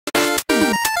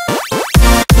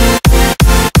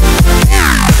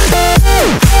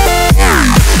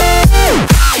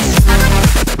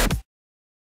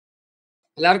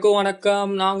எல்லாருக்கும்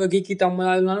வணக்கம். நாங்க கீக்கி தமிழ்.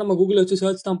 அதனால நம்ம கூகுள்ல வச்சு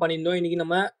சர்ச் தான் பண்ணியிருந்தோம். இன்னைக்கு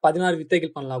நம்ம 16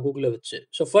 வித்தைகள் பண்ணலாம் கூகுள்ல வச்சு.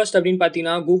 ஃபர்ஸ்ட் அப்படின்னு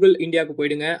பார்த்தீங்கன்னா, கூகுள் இந்தியாவுக்கு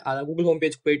போயிடுங்க. கூகுள் ஹோம்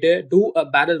பேஜ்க்கு போயிட்டு டூ அ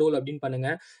பேரல் ரோல் அப்படின்னு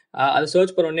பண்ணுங்க. அத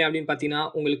சர்ச் பண்ண உடனே அப்படின்னு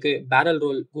பார்த்தீங்கன்னா, உங்களுக்கு பேரல்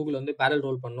ரோல் கூகுள் வந்து பேரல்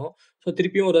ரோல் பண்ணும்.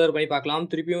 திருப்பியும் ஒரு தடவ பண்ணி பார்க்கலாம்.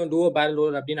 திருப்பியும் டூ அ பேரல்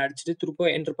ரோல் அப்படின்னு அடிச்சுட்டு திரும்ப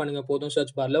என்டர் பண்ணுங்க போதும்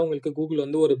சர்ச் பார்ல. உங்களுக்கு கூகுள்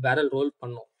வந்து ஒரு பேரல் ரோல்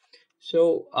பண்ணும். ஸோ,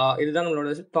 இதுதான்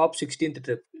நம்மளோட டாப் 16த்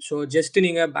ட்ரிக். ஜஸ்ட்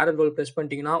நீங்க பேரல் ரோல் பிரஸ்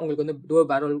பண்ணிட்டீங்கன்னா, உங்களுக்கு வந்து டூ அ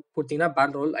பேரல் ரோல் குடுத்தீங்கன்னா,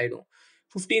 பேரல் ரோல் ஆயிடும்.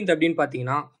 15த் அப்படின்னு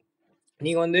பார்த்தீங்கன்னா,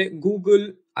 நீங்க வந்து கூகுள்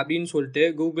அப்படின்னு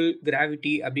சொல்லிட்டு, கூகுள்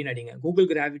கிராவிட்டி அப்படின்னு அடிங்க. கூகுள்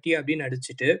கிராவிட்டி அப்படின்னு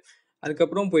அடிச்சுட்டு,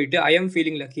 அதுக்கப்புறம் போயிட்டு ஐ அம்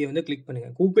ஃபீலிங் லக்கிய வந்து கிளிக்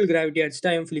பண்ணுங்க. கூகுள் கிராவிட்டி அடிச்சுட்டு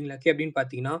ஐ அம் ஃபீலிங் லக்கி அப்படின்னு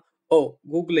பார்த்தீங்கன்னா,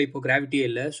 கூகுள்ல இப்போ கிராவிட்டியே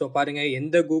இல்ல. பாருங்க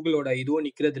எந்த கூகுளோட இதுவும்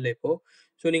நிக்கிறதில்ல இப்போ.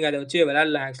 நீங்க அத வச்சு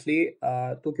விளையாடலாம் ஆக்சுவலி.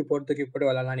 அ தூக்கி போட்டு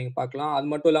விளையாடலாம். நீங்க பார்க்கலாம். அது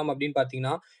மட்டும் இல்லாம அப்படின்னு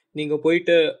பார்த்தீங்கன்னா, நீங்க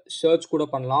போயிட்டு சர்ச் கூட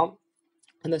பண்ணலாம்.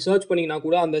 அந்த சர்ச் பண்ணீங்கன்னா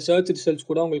கூட, அந்த சர்ச் ரிசல்ட்ஸ்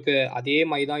கூட உங்களுக்கு அதே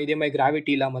மாரி தான். இதே மாரி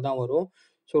கிராவிட்டி இல்லாம தான் வரும்.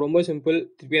 ரொம்ப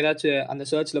சிம்பிள். திருப்பி ஏதாச்சும் அந்த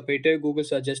சர்ச்ல போயிட்டு கூகுள்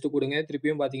சர்ச் ஜஸ்ட் குடுங்க.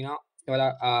 திருப்பியும் பார்த்தீங்கன்னா,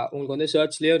 உங்களுக்கு வந்து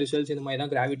சர்ச்லயே ரிசல்ட்ஸ் இந்த மாரி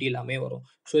தான் கிராவிட்டி இல்லாமயே வரும்.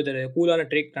 இது கூலான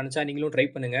ட்ரிக் நெனச்சா நீங்களும் ட்ரை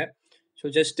பண்ணுங்க.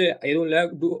 ஜஸ்ட் எதுவும் இல்ல.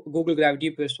 கூகுள் கிராவிட்டி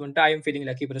பிரஸ் பண்ணிட்டு, ஐ அம் ஃபீலிங்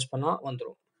லக்கி பிரஸ் பண்ணா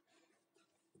வந்துரும்.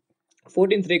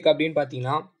 14த் ட்ரிக் அப்படின்னு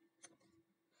பார்த்தீங்கன்னா,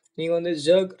 நீங்க வந்து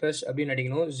ஜெர்க் ரஷ் அப்படின்னு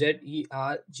அடிக்கணும்.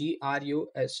 ZERGRUSH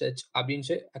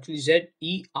அப்படின்னு ஆக்சுவலி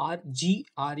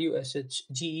ZERGRUSH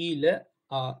GEல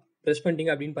பிரஸ்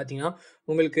பண்ணிட்டீங்க அப்படின்னு பார்த்தீங்கன்னா,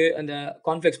 உங்களுக்கு அந்த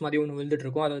கார்ன்ஃப்ளெக்ஸ் மாரி ஒண்ணு விழுந்துட்டு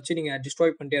இருக்கும். அத வச்சு நீங்க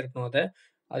டிஸ்ட்ராய் பண்ணிட்டே இருக்கணும் அத.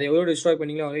 அத எவ்வளோ டிஸ்ட்ராய்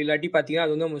பண்ணீங்களோ அவ்வளோ. இல்லாட்டி பார்த்தீங்கன்னா,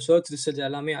 அது வந்து நம்ம சர்ச் ரிசல்ட்ஸ்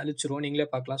எல்லாமே அழிச்சிரும். நீங்களே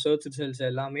பார்க்கலாம். சர்ச் ரிசல்ட்ஸ்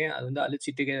எல்லாமே அது வந்து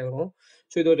அழிச்சிட்டே வரும்.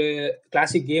 இது ஒரு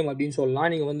கிளாசிக் கேம் அப்படின்னு சொல்லலாம்.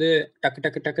 நீங்க வந்து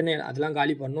டக்குன்னு அதெல்லாம்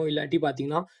காலி பண்ணணும். இல்லாட்டி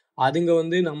பார்த்தீங்கன்னா, அதுங்க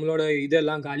வந்து நம்மளோட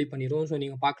இதெல்லாம் காலி பண்ணிரும்.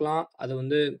 நீங்க பார்க்கலாம். அத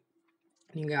வந்து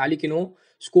நீங்க அழிக்கணும்.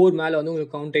 ஸ்கோர் மேல வந்து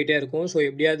உங்களுக்கு கவுண்ட் ஆயிட்டே இருக்கும்.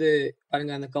 எப்படியாவது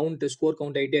பாருங்க அந்த ஸ்கோர்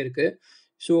கவுண்ட் ஆயிட்டே இருக்கு.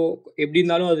 ஸோ எப்படி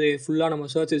இருந்தாலும் அது ஃபுல்லா நம்ம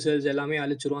சர்ச் ரிசல்ட்ஸ் எல்லாமே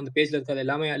அழிச்சிரும். அந்த பேஜ்ல இருக்கிறது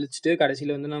எல்லாமே அழிச்சுட்டு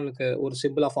கடைசில வந்து நம்மளுக்கு ஒரு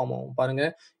சிம்பிளா ஃபார்ம் ஆகும். பாருங்க.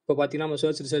 இப்ப பார்த்தீங்கன்னா, நம்ம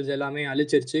சர்ச் ரிசல்ட்ஸ் எல்லாமே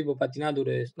அழிச்சிருச்சு. இப்ப பார்த்தீங்கன்னா, அது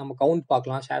ஒரு நம்ம கவுண்ட்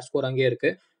பார்க்கலாம். ஷேர் ஸ்கோர் அங்கேயே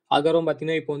இருக்கு. அதுக்கப்புறம்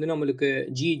பார்த்தீங்கன்னா, இப்போ வந்து நம்மளுக்கு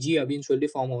ஜிஜி அப்படின்னு சொல்லி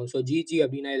ஃபார்ம் ஆகும். ஜிஜி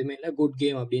அப்படின்னா எதுவுமே இல்ல. குட்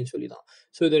கேம் அப்படின்னு சொல்லி தான்.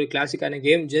 இது ஒரு கிளாசிக்கான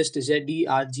கேம். ஜஸ்ட்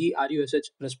ZERGRUSH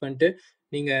பிரஸ் பண்ணிட்டு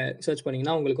நீங்க சர்ச்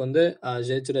பண்ணீங்கன்னா, உங்களுக்கு வந்து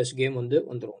ஜெர்ச் ரஷ் கேம் வந்து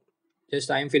வந்துரும்.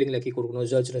 Just I am feeling lucky குடுக்கணும்.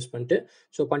 ஜெர்ச் ரஷ் பண்ணிட்டு,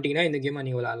 பண்ணிட்டீங்கன்னா இந்த கேம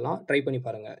நீங்க விளையாடலாம். ட்ரை பண்ணி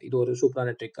பாருங்க. இது ஒரு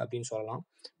சூப்பரான ட்ரிக் அப்படின்னு சொல்லலாம்.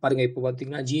 பாருங்க இப்போ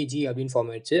பார்த்தீங்கன்னா, ஜிஜி அப்படின்னு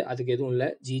ஃபார்ம் ஆயிடுச்சு. அதுக்கு எதுவும் இல்ல.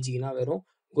 ஜிஜின்னா வெறும்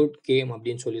குட் கேம்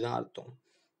அப்படின்னு சொல்லி தான் அர்த்தம்.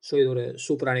 இது ஒரு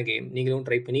சூப்பரான கேம். நீங்களும்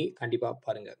ட்ரை பண்ணி கண்டிப்பா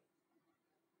பாருங்க.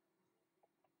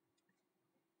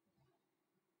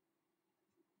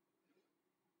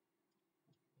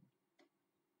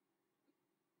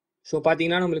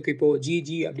 பார்த்தீங்கன்னா, நம்மளுக்கு இப்போ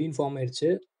ஜிஜி அப்படின்னு ஃபார்ம் ஆயிடுச்சு.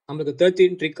 நம்மளுக்கு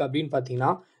 13 ட்ரிக் அப்படின்னு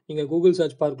பார்த்தீங்கன்னா, நீங்க கூகுள்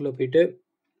சர்ச் பார்க்குள்ள போயிட்டு,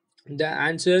 the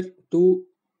answer two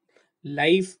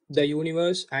life, the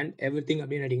universe and everything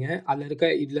அப்படின்னு அடிங்க. அதுல இருக்க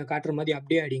இதுல காட்டுற மாரி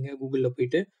அப்படியே அடிங்க கூகுள்ல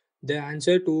போயிட்டு. The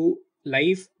answer two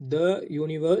life, the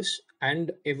universe and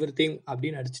everything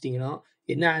அப்படின்னு அடிச்சிட்டீங்கன்னா,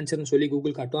 என்ன ஆன்சர்ன்னு சொல்லி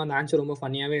கூகுள் காட்டும். அந்த ஆன்சர் ரொம்ப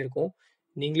ஃபன்னியாவே இருக்கும்.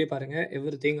 நீங்களே பாருங்க.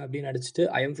 எவ்ரிதிங் அப்படின்னு அடிச்சுட்டு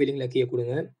ஐ அம் ஃபீலிங் லக்கிய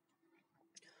குடுங்க.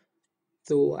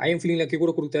 ஐ அம் ஃபீலிங் லக்கி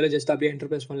கூட குடுக்க தேவையில்ல. ஜஸ்ட் அப்படியே என்டர்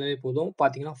பிரஸ் பண்ணாலே போதும்.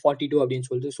 பார்த்தீங்கன்னா 42 அப்படின்னு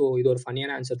சொல்லிட்டு. இது ஒரு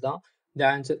ஃபன்னியான ஆன்சர் தான். த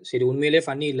ஆன்சர் சரி உண்மையிலேயே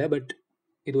ஃபன்னி இல்ல. பட்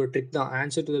இது ஒரு ட்ரிக் தான்.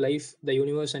 Answer two the life, the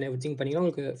universe and everything பண்ணீங்கன்னா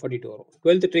உங்களுக்கு 42 வரும்.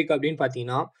 12த் ட்ரிக் அப்படின்னு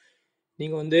பார்த்தீங்கன்னா,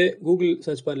 நீங்க வந்து கூகுள்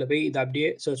சர்ச் பார்ல போய் இத அப்படியே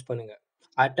சர்ச் பண்ணுங்க.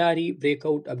 அட்டாரி பிரேக்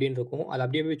அவுட் அப்படின்னு இருக்கும். அத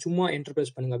அப்படியே போய் சும்மா என்டர்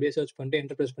பிரஸ் பண்ணுங்க. அப்படியே சர்ச் பண்ணிட்டு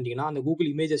என்டர் பிரஸ் பண்ணிட்டீங்கன்னா, அந்த கூகுள்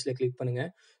இமேஜஸ்ல கிளிக் பண்ணுங்க.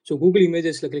 கூகுள்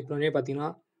இமேஜஸ்ல கிளிக் பண்ண உடனே பார்த்தீங்கன்னா,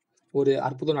 ஒரு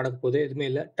அற்புதம் நடக்க போகுது. எதுவுமே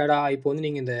இல்ல. டடா! இப்போ வந்து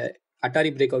நீங்க இந்த அட்டாரி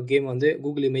பிரேக் அவுட் கேம் வந்து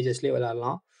கூகுள் இமேஜஸ்லயே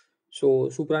விளையாடலாம்.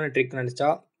 சூப்பரான ட்ரிக் நெனச்சா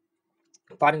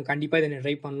பாருங்க. கண்டிப்பா இத நீங்க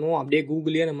ட்ரை பண்ணணும். அப்படியே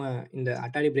கூகுள்லயே நம்ம இந்த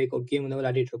அட்டாரி பிரேக் அவுட் கேம் வந்து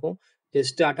விளையாடிட்டு இருக்கோம்.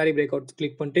 Just Attari break out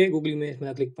click பண்ணிட்டு கூகுள் இமேஜ்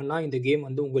மேல கிளிக் பண்ணா இந்த கேம்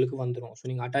வந்து உங்களுக்கு வந்துரும்.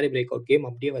 நீங்க அட்டாரி பிரேக் அவுட் கேம்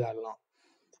அப்படியே விளையாடலாம்.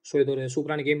 இது ஒரு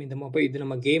சூப்பரான கேம். இது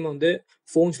நம்ம கேம் வந்து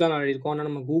ஃபோன்ஸ்லாம் விளையாடிருக்கோம். ஆனா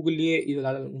நம்ம கூகுள்லயே இது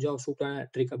விளையாட முடிஞ்சா ஒரு சூப்பரான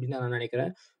ட்ரிக் அப்படின்னு தான் நான்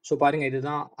நெனைக்கிறேன். பாருங்க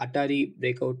இதுதான் அட்டாரி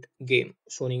பிரேக் அவுட் கேம்.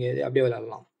 நீங்க இத அப்படியே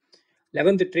விளையாடலாம்.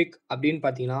 11த் ட்ரிக் அப்படின்னு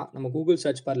பார்த்தீங்கன்னா, நம்ம கூகுள்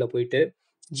சர்ச் பார்ல போயிட்டு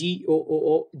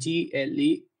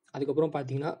GOOOGLE அதுக்கப்புறம்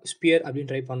பார்த்தீங்கன்னா, ஸ்பியர் அப்படின்னு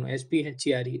டைப் பண்ணணும்.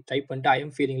 SPHERE டைப் பண்ணிட்டு ஐ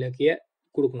அம் ஃபீலிங் லக்கிய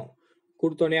குடுக்கணும்.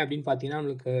 குடுத்தோனே அப்படின்னு பார்த்தீங்கன்னா,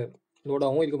 நம்மளுக்கு லோட்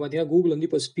ஆகும். இதுக்கு பார்த்தீங்கன்னா, கூகுள் வந்து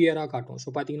இப்போ ஸ்பியரா காட்டும்.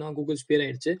 பார்த்தீங்கன்னா, கூகுள் ஸ்பியர்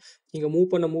ஆயிடுச்சு. நீங்க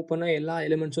மூவ் பண்ண எல்லா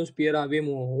எலிமெண்ட்ஸும் ஸ்பியராவே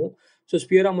மூவ் ஆகும்.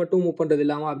 ஸ்பியரா மட்டும் மூவ் பண்றது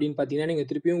இல்லாம அப்படின்னு பார்த்தீங்கன்னா, நீங்க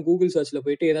திருப்பியும் கூகுள் சர்ச்ல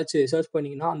போயிட்டு ஏதாச்சும் சர்ச்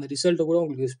பண்ணீங்கன்னா, அந்த ரிசல்ட் கூட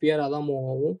உங்களுக்கு ஸ்பியரா தான் மூவ்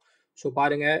ஆகும்.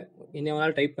 பாருங்க. என்ன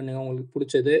வேணாலும் டைப் பண்ணுங்க உங்களுக்கு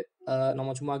புடிச்சது.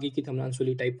 நம்ம சும்மா கீக்கி தமிழான்னு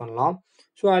சொல்லி டைப் பண்ணலாம்.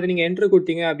 அத நீங்க என்டர்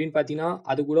குடுத்தீங்க அப்படின்னு பார்த்தீங்கன்னா,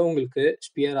 அது கூட உங்களுக்கு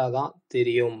ஸ்பியரா தான்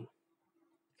தெரியும்.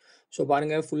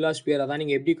 பாருங்க ஃபுல்லா ஸ்பியரா தான்.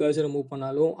 நீங்க எப்படி கர்சர மூவ்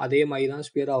பண்ணாலும் அதே மாரி தான்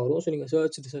ஸ்பியரா வரும். நீங்க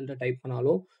சர்ச் ரிசல்ட்ட டைப்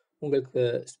பண்ணாலும் உங்களுக்கு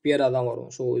ஸ்பியரா தான் வரும்.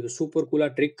 ஸோ இது சூப்பர் கூலா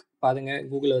ட்ரிக். பாருங்க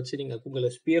கூகுள வச்சு நீங்க கூகுள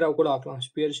ஸ்பியரா கூட ஆக்கலாம்.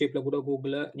 ஸ்பியர் ஷேப்ல கூட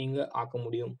கூகுள நீங்க ஆக்க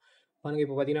முடியும். பாருங்க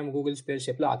இப்ப பார்த்தீங்கன்னா, நம்ம கூகுள் ஸ்பியர்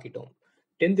ஷேப்ல ஆக்கிட்டோம்.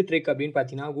 10த் ட்ரிக் அப்படின்னு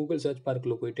பார்த்தீங்கன்னா, கூகுள் சர்ச்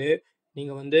பார்க்குள்ள போயிட்டு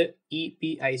நீங்க வந்து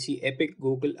EPIC எபிக்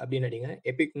கூகுள் அப்படின்னு அடிங்க.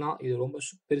 எபிக்னா இது ரொம்ப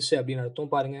பெருசு அப்படின்னு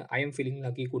அர்த்தம். பாருங்க ஐ அம் ஃபீலிங்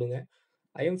லக்கி குடுங்க.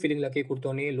 ஐ அம் ஃபீலிங் லக்கி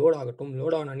குடுத்தோனே லோட் ஆகட்டும்.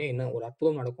 லோட் ஆனோனே என்ன ஒரு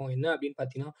அற்புதம் நடக்கும். என்ன அப்படின்னு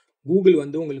பார்த்தீங்கன்னா, கூகுள்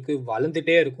வந்து உங்களுக்கு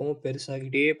வளர்ந்துட்டே இருக்கும்.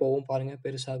 பெருசாகிட்டே போகும். பாருங்க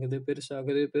பெருசாகுது,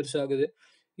 பெருசாகுது, பெருசாகுது.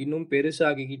 இன்னும்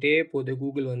பெருசாகிக்கிட்டே போது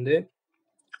கூகுள் வந்து.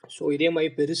 ஸோ இதே மாரி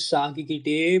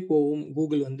பெருசாகிக்கிட்டே போகும்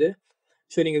கூகுள் வந்து.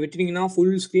 ஸோ நீங்க விட்டுட்டீங்கன்னா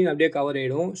ஃபுல் ஸ்க்ரீன் அப்படியே கவர்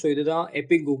ஆயிடும். ஸோ இதுதான்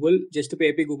எபிக் கூகுள். ஜஸ்ட் போய்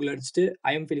எபிக் கூகுள் அடிச்சுட்டு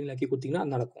ஐ அம் ஃபீலிங் லக்கி குடுத்தீங்கன்னா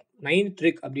அது நடக்கும். 9த்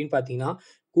ட்ரிக் அப்படின்னு பார்த்தீங்கன்னா,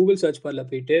 கூகுள் சர்ச் பார்ல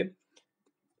போயிட்டு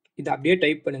இத அப்படியே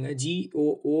டைப் பண்ணுங்க.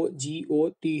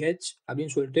 GOOGOTH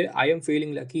அப்படின்னு சொல்லிட்டு ஐ அம்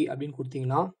ஃபீலிங் லக்கி அப்படின்னு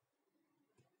குடுத்தீங்கன்னா,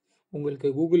 உங்களுக்கு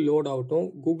கூகுள் லோட் ஆகட்டும்.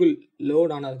 கூகுள்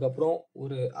லோட் ஆனதுக்கப்புறம்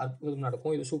ஒரு அற்புதம்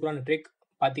நடக்கும். இது சூப்பரான ட்ரிக்.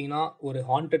 பார்த்தீங்கன்னா, ஒரு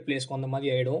ஹாண்டட் பிளேஸ்க்கு வந்த மாரி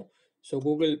ஆயிடும். ஸோ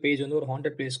கூகுள் பேஜ் வந்து ஒரு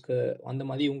ஹாண்டட் பிளேஸ்க்கு வந்த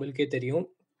மாரி உங்களுக்கே தெரியும்.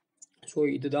 ஸோ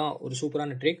இதுதான் ஒரு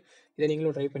சூப்பரான ட்ரிக். இத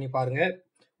நீங்களும் ட்ரை பண்ணி பாருங்க.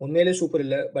 உண்மையிலே சூப்பர்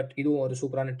இல்ல. பட் இதுவும் ஒரு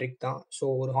சூப்பரான ட்ரிக் தான். ஸோ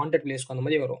ஒரு ஹாண்டட் பிளேஸ்க்கு அந்த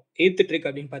மாரி வரும். 8த் ட்ரிக்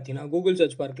அப்படின்னு பார்த்தீங்கன்னா, கூகுள்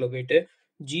சர்ச் பார்க்குள்ள போயிட்டு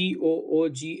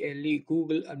GOOGLE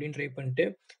கூகுள் அப்படின்னு டைப் பண்ணிட்டு,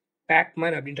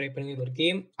 பேக்மேன் அப்படின்னு டைப் பண்ணுங்க. இது ஒரு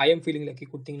கேம். ஐ அம் ஃபீலிங் லக்கி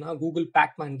குடுத்தீங்கன்னா, கூகுள்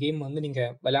பேக்மேன் கேம் வந்து நீங்க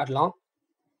விளையாடலாம்.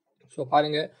 ஸோ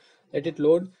பாருங்க. Let it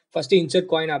load. First insert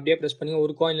coin அப்படியே பிரஸ் பண்ணுங்க.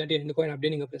 1 காயின் இல்லாட்டி 2 காயின்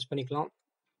அப்படியே நீங்க பிரஸ் பண்ணிக்கலாம்.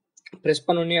 பிரஸ்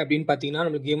பண்ணோனே அப்படின்னு பார்த்தீங்கன்னா,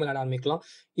 நம்மளுக்கு கேம் விளையாட ஆரம்பிக்கலாம்.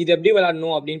 இது எப்படி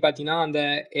விளையாடணும் அப்படின்னு பார்த்தீங்கன்னா, அந்த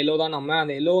எல்லோ தான்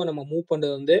அந்த எல்லோவ நம்ம மூவ்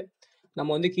பண்றது வந்து, நம்ம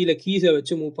வந்து கீழ கீஸ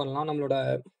வச்சு மூவ் பண்ணலாம். நம்மளோட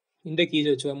இந்த கீஸ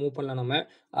வச்சு மூவ் பண்ணலாம் நம்ம.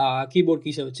 கீபோர்ட்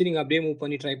கீஸ வச்சு நீங்க அப்படியே மூவ்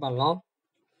பண்ணி ட்ரை பண்ணலாம்.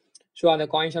 ஸோ அந்த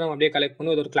காயின்ஸ நம்ம அப்படியே கலெக்ட்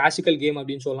பண்ணும். இது ஒரு கிளாசிக்கல் கேம்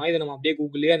அப்படின்னு சொல்லலாம். இத நம்ம அப்படியே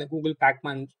கூகுள்லயே அந்த கூகுள்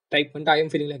பேக்மேன் டைப் பண்ணிட்டு, ஐ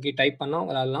அம் ஃபீலிங் லக்கி டைப் பண்ணா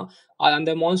விளையாடலாம்.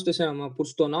 அந்த மான்ஸ்டர்ஸ நம்ம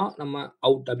புடிச்சிட்டோம்னா, நம்ம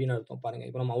அவுட் அப்படின்னு அர்த்தம். பாருங்க.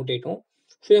 இப்ப நம்ம அவுட் ஆயிட்டோம்.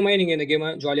 ஸோ இது மாரி நீங்க இந்த கேம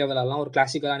ஜாலியா விளையாடலாம். ஒரு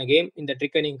கிளாசிக்கலான கேம். இந்த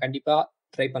ட்ரிக்க நீங்க கண்டிப்பா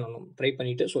ட்ரை பண்ணணும். ட்ரை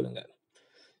பண்ணிட்டு சொல்லுங்க.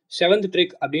 7த்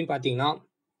ட்ரிக் அப்படின்னு பார்த்தீங்கன்னா,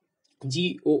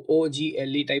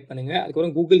 GOOGLE டைப் பண்ணுங்க.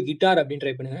 அதுக்கப்புறம் கூகுள் கிட்டார் அப்படின்னு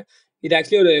டைப் பண்ணுங்க. இது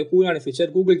ஆக்சுவலி ஒரு கூலான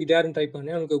ஃபீச்சர். கூகுள் கிட்டார்ன்னு டைப்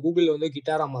பண்ணா நமக்கு கூகுள்ல வந்து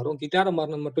கிட்டாரா மாறும். கிட்டாரா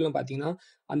மாறுனது மட்டும் இல்ல பார்த்தீங்கன்னா,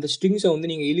 அந்த ஸ்ட்ரிங்ஸ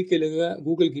வந்து நீங்க இழுக்க இழுக்க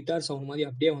கூகுள் கிட்டார் சவுண்ட் மாரி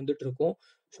அப்படியே வந்துட்டு இருக்கும்.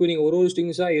 ஸோ நீங்க ஒரு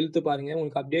ஸ்ட்ரிங்ஸா இழுத்து பாருங்க.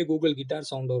 உங்களுக்கு அப்படியே கூகுள் கிட்டார்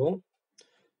சவுண்ட் வரும்.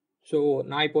 ஸோ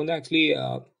நான் இப்போ வந்து ஆக்சுவலி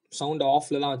சவுண்ட்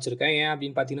ஆஃப்ல தான் வச்சிருக்கேன். ஏன்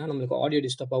அப்படின்னு பார்த்தீங்கன்னா, நம்மளுக்கு ஆடியோ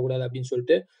டிஸ்டர்ப் ஆகக்கூடாது அப்படின்னு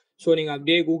சொல்லிட்டு. ஸோ நீங்க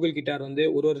அப்படியே கூகுள் கிட்டார் வந்து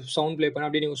ஒரு சவுண்ட் ப்ளே பண்ணா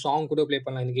அப்படியே நீங்க சாங் கூட ப்ளே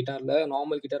பண்ணலாம் இந்த கிட்டார்ல.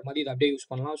 நார்மல் கிட்டார் மாரி இத அப்படியே யூஸ்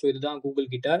பண்ணலாம். ஸோ இதுதான் Google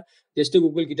guitar. Just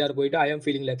Google guitar போயிட்டு ஐ அம்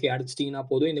ஃபீலிங் லக்கி அடிச்சிட்டீங்கன்னா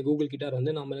போதும். இந்த கூகுள் கிட்டார்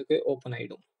வந்து நம்மளுக்கு ஓப்பன்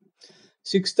ஆயிடும்.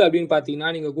 6த் அப்படின்னு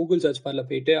பார்த்தீங்கன்னா, நீங்க கூகுள் சர்ச் பார்ல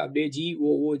போயிட்டு அப்படியே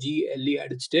GOOGLE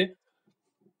அடிச்சுட்டு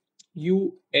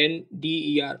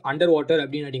UNDER அண்டர் வாட்டர்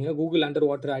அப்படின்னு அடிங்க. கூகுள் அண்டர்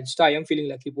வாட்டர் அடிச்சுட்டு ஐ அம் ஃபீலிங்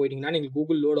லக்கி போயிட்டீங்கன்னா, நீங்க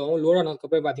கூகுள் லோட் ஆகும். லோட்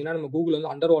ஆனதுக்கப்புறம் பார்த்தீங்கன்னா, நம்ம கூகுள் வந்து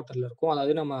அண்டர் வாட்டர்ல இருக்கும்.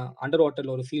 அதாவது நம்ம அண்டர்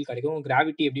வாட்டர்ல ஒரு ஃபீல் கிடைக்கும்.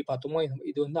 கிராவிட்டி எப்படி பார்த்தோமோ,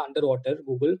 இது வந்து under water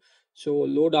Google. So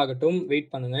load ஆகட்டும்.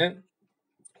 வெயிட் பண்ணுங்க.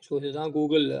 ஸோ இதுதான்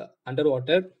Google under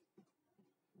water.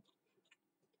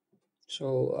 So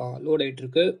load ஆயிட்டு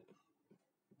இருக்கு.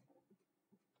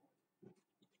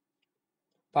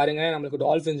 பாருங்க நம்மளுக்கு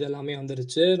டால்ஃபின்ஸ் எல்லாமே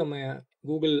வந்துருச்சு. நம்ம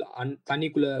கூகுள்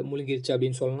தண்ணிக்குள்ள முழுகிருச்சு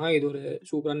அப்படின்னு சொல்லலாம். இது ஒரு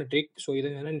சூப்பரான ட்ரிக். ஸோ இத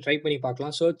வேணா ட்ரை பண்ணி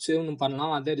பார்க்கலாம். சர்ச்சும்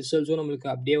பண்ணலாம். அந்த ரிசல்ட்ஸும் நம்மளுக்கு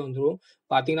அப்படியே வந்துரும்.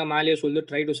 பார்த்தீங்கன்னா மேலேயே சொல்லுது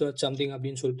ட்ரை டூ சர்ச் சம்திங்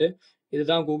அப்படின்னு சொல்லிட்டு.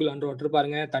 இதுதான் கூகுள் அண்டர் வாட்டர்.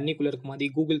 பாருங்க தண்ணிக்குள்ள இருக்க மாரி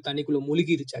கூகுள் தண்ணிக்குள்ள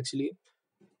முழுகிருச்சு ஆக்சுவலி.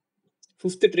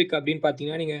 5த் ட்ரிக் அப்படின்னு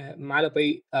பார்த்தீங்கன்னா, நீங்க மேல போய்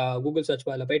கூகுள் சர்ச்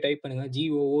பார்ல போய் டைப் பண்ணுங்க.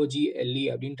 GOOGLE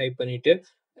அப்படின்னு டைப் பண்ணிட்டு,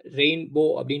 ரெயின்போ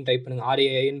அப்படின்னு டைப் பண்ணுங்க.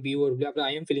 RAINBO அப்புறம்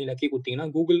ஐ அம் ஃபீலிங் லக்கி குடுத்தீங்கன்னா,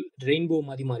 கூகுள் ரெயின்போ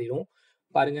மாரி மாறிரும்.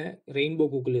 பாருங்க ரெயின்போ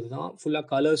கூகுள் இதுதான். ஃபுல்லா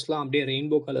கலர்ஸ்லாம் அப்படியே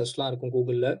ரெயின்போ கலர்ஸ்லாம் இருக்கும்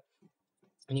கூகுள்ல.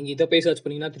 நீங்க இத போய் சர்ச்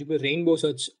பண்ணீங்கன்னா, திருப்பி ரெயின்போ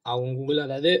சர்ச் ஆகும் கூகுள்.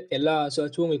 அதாவது எல்லா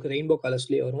சர்ச்சும் உங்களுக்கு ரெயின்போ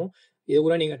கலர்ஸ்லயே வரும். இத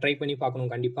கூட நீங்க ட்ரை பண்ணி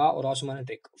பார்க்கணும் கண்டிப்பா. ஒரு ஆசமான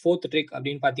ட்ரிக். 4த் ட்ரிக்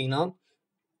அப்படின்னு பார்த்தீங்கன்னா,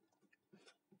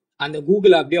 அந்த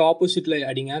கூகுள் அப்படியே ஆப்போசிட்ல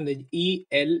அடிங்க. அந்த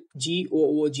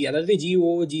ELGOOG அதாவது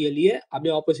GOOGLE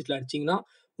அப்படியே ஆப்போசிட்ல அடிச்சீங்கன்னா,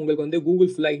 உங்களுக்கு வந்து கூகுள்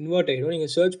ஃபுல்லா இன்வெர்ட் ஆயிடும். நீங்க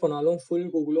சர்ச் பண்ணாலும் ஃபுல்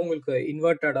கூகுளும் உங்களுக்கு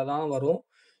இன்வெர்ட்டடா தான் வரும்.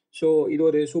 ஸோ இது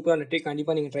ஒரு சூப்பரான ட்ரிக்.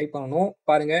 கண்டிப்பா நீங்க ட்ரை பண்ணணும்.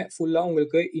 பாருங்க ஃபுல்லா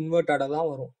உங்களுக்கு இன்வெர்ட்டடா தான்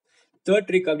வரும். 3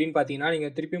 ட்ரிக் அப்படின்னு பார்த்தீங்கன்னா, நீங்க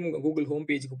திருப்பியும் உங்க கூகுள் ஹோம்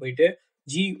பேஜ்க்கு போயிட்டு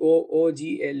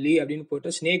GOOGLE அப்படின்னு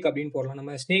போட்டு ஸ்னேக் அப்படின்னு போடலாம்.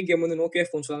 நம்ம ஸ்னேக் கேம் வந்து நோக்கியா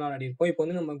ஃபோன்ஸ்லலாம் விளையாடிருப்போம். இப்போ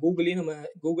வந்து நம்ம கூகுள்லயே நம்ம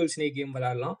கூகுள் ஸ்னேக் கேம்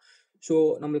விளையாடலாம். ஸோ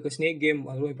நம்மளுக்கு ஸ்னேக் கேம்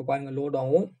வரும். இப்போ பாருங்க லோட்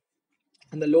ஆகும்.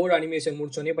 அந்த லோட் அனிமேஷன்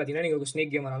முடிச்சோனே பார்த்தீங்கன்னா, நீங்க ஒரு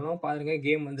ஸ்னேக் கேம் விளையாடலாம். பாருங்க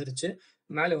கேம் வந்துருச்சு.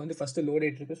 மேல வந்து ஃபர்ஸ்ட் லோட்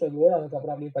ஆயிட்டு இருக்கு. ஸோ லோட்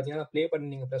ஆனதுக்கப்புறம் அப்படின்னு பார்த்தீங்கன்னா, ப்ளே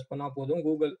பட்டன் நீங்க பிரஸ் பண்ணா போதும்.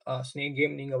 கூகுள் ஸ்னேக்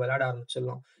கேம் நீங்க விளையாட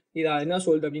ஆரம்பிச்சிடலாம். இது என்ன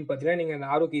சொல்லுது அப்படின்னு பார்த்தீங்கன்னா, நீங்க அந்த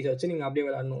ஆரோ கீஸ வச்சு நீங்க அப்படியே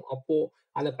விளையாடணும். அப்போ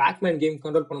அந்த பேக்மேன் கேம்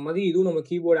கண்ட்ரோல் பண்ண மாதிரி இதுவும் நம்ம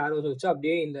கீபோர்ட் ஆரோஸ வச்சு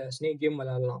அப்படியே இந்த ஸ்னேக் கேம்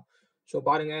விளையாடலாம். ஸோ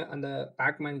பாருங்க அந்த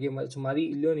பேக்மேன் கேம் வச்ச மாரி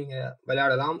இதுலயும் நீங்க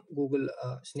விளையாடலாம். Google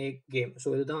snake game. ஸோ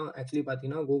இதுதான் ஆக்சுவலி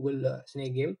பார்த்தீங்கன்னா, கூகுள்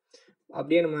ஸ்னேக் கேம்.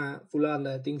 அப்படியே நம்ம ஃபுல்லா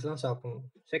அந்த திங்ஸ்லாம் சாப்பிடணும்.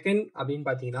 செகண்ட் அப்படின்னு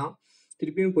பார்த்தீங்கன்னா,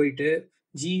 திருப்பியும் போயிட்டு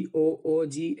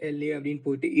GOOGLA அப்படின்னு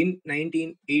போயிட்டு இன்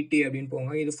 1980 அப்படின்னு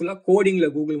போங்க. இது ஃபுல்லா கோடிங்ல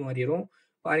கூகுள் மாறிரும்.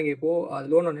 பாருங்க இப்போ அது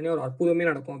லோட் ஆனோனே ஒரு அற்புதமே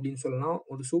நடக்கும் அப்படின்னு சொல்லலாம்.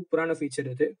 ஒரு சூப்பரான ஃபீச்சர்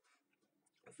இது.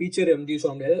 ஃபீச்சர் எப்படி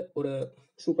சொல்ல முடியாது. ஒரு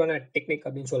சூப்பரான டெக்னிக்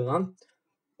அப்படின்னு சொல்லலாம்.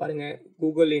 பாருங்க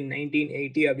கூகுள் இன்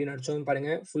 1980 அப்படின்னு அடிச்சோம்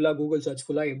பாருங்க. ஃபுல்லா கூகுள் சர்ச்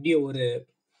ஃபுல்லா எப்படி ஒரு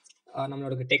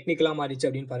நம்மளோட டெக்னிக்கலா மாறிச்சு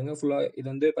அப்படின்னு பாருங்க. ஃபுல்லா இது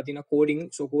வந்து பார்த்தீங்கன்னா கோடிங்.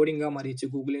 ஸோ கோடிங்கா மாறிடுச்சு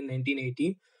கூகுள் இன் 1980.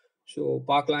 ஸோ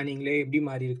பார்க்கலாம் நீங்களே எப்படி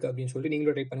மாறியிருக்கு அப்படின்னு சொல்லிட்டு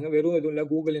நீங்களும் ட்ரை பண்ணுங்க. வெறும் எதுவும் இல்ல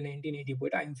கூகுள் இன் 1980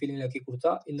 போயிட்டு ஐ அம் ஃபீலிங் லக்கி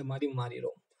குடுத்தா இந்த மாரி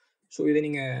மாறிரும். ஸோ இத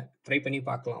நீங்க ட்ரை பண்ணி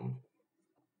பார்க்கலாம்.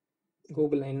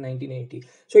 கூகுள் இன் 1980.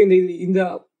 ஸோ இந்த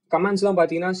கமாண்ட்ஸ்லாம்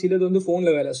பார்த்தீங்கன்னா, சிலது வந்து ஃபோன்ல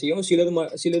வேலை செய்யும்.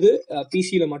 சிலது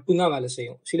பிசில மட்டும் தான் வேலை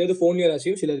செய்யும். சிலது ஃபோன்லயும் வேலை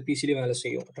செய்யும். சிலது பிசிலயும் வேலை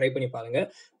செய்யும். ட்ரை பண்ணி பாருங்க.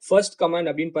 ஃபர்ஸ்ட் கமாண்ட்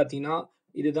அப்படின்னு பார்த்தீங்கன்னா,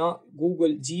 இதுதான்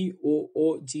கூகுள்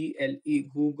GOOGLE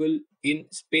கூகுள் இன்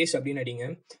ஸ்பேஸ் அப்படின்னு அடிங்க.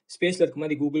 ஸ்பேஸ்ல இருக்க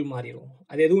மாரி கூகுள் மாறிரும்.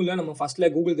 அது எதுவும் இல்ல. நம்ம ஃபர்ஸ்ட்ல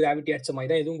கூகுள் கிராவிட்டி அடிச்ச மாரி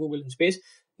தான் இதுவும் கூகுள் இன் ஸ்பேஸ்.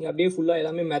 நீங்க அப்படியே ஃபுல்லா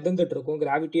எல்லாமே மிதந்துட்டு இருக்கும்.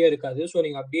 கிராவிட்டியே இருக்காது. ஸோ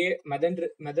நீங்க அப்படியே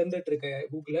மிதந்துட்டு இருக்க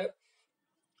கூகுள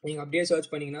நீங்க அப்படியே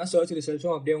சர்ச் பண்ணீங்கன்னா, சர்ச்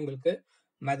ரிசல்ட்ஸும் அப்படியே உங்களுக்கு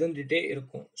மிதந்துட்டே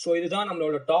இருக்கும். ஸோ இதுதான்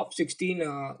நம்மளோட top 16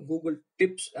 Google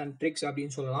tips and tricks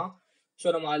அப்படின்னு சொல்லலாம்.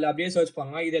 ஸோ நம்ம அதில அப்படியே சர்ச்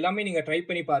பண்ணலாம். இது எல்லாமே நீங்க ட்ரை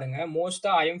பண்ணி பாருங்க.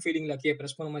 மோஸ்ட்டா ஐ அம் ஃபீலிங் லக்கிய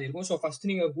பிரஸ் பண்ண மாரி இருக்கும். ஸோ ஃபர்ஸ்ட்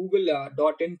நீங்க கூகுள்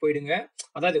டாட் இன் போயிடுங்க.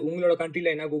 அதாவது உங்களோட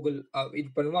கண்ட்ரில என்ன கூகுள் இது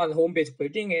பண்ணுமோ அந்த ஹோம் பேஜ்க்கு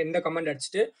போயிட்டு நீங்க எந்த கமாண்ட்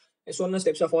அடிச்சுட்டு சொன்ன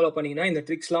ஸ்டெப்ஸ ஃபாலோ பண்ணீங்கன்னா, இந்த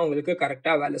ட்ரிக்ஸ்லாம் உங்களுக்கு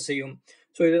கரெக்ட்டா வேலை செய்யும்.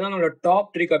 ஸோ இதுதான் நம்மளோட டாப்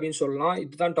ட்ரிக் அப்படின்னு சொல்லலாம்.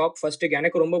 இதுதான் டாப் ஃபர்ஸ்ட் ட்ரிக்.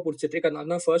 எனக்கு ரொம்ப புடிச்ச ட்ரிக். அதனால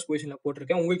தான் ஃபர்ஸ்ட் பொசிஷன்ல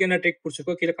போட்டிருக்கேன். உங்களுக்கு என்ன ட்ரிக்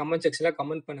புடிச்சிருக்கோ கீழ கமெண்ட் செக்ஷன்ல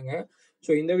கமெண்ட் பண்ணுங்க.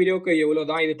 ஸோ இந்த வீடியோக்கு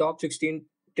இவ்வளோதான். இது top 16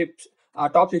 tips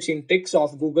top 16 tricks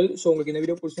of Google. So உங்களுக்கு இந்த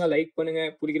வீடியோ புடிச்சிருந்தா லைக் பண்ணுங்க.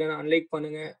 புடிக்கலன்னா அன்லைக்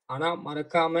பண்ணுங்க. ஆனா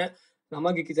மறக்காம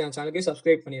நம்ம கிக்கிச்சான் சேனலுக்கு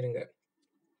சப்ஸ்கிரைப் பண்ணிருங்க.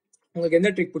 உங்களுக்கு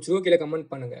எந்த ட்ரிக் புடிச்சிருக்கோ கீழ கமெண்ட்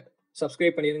பண்ணுங்க.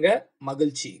 சப்ஸ்கிரைப் பண்ணிருங்க.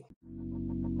 மகிழ்ச்சி.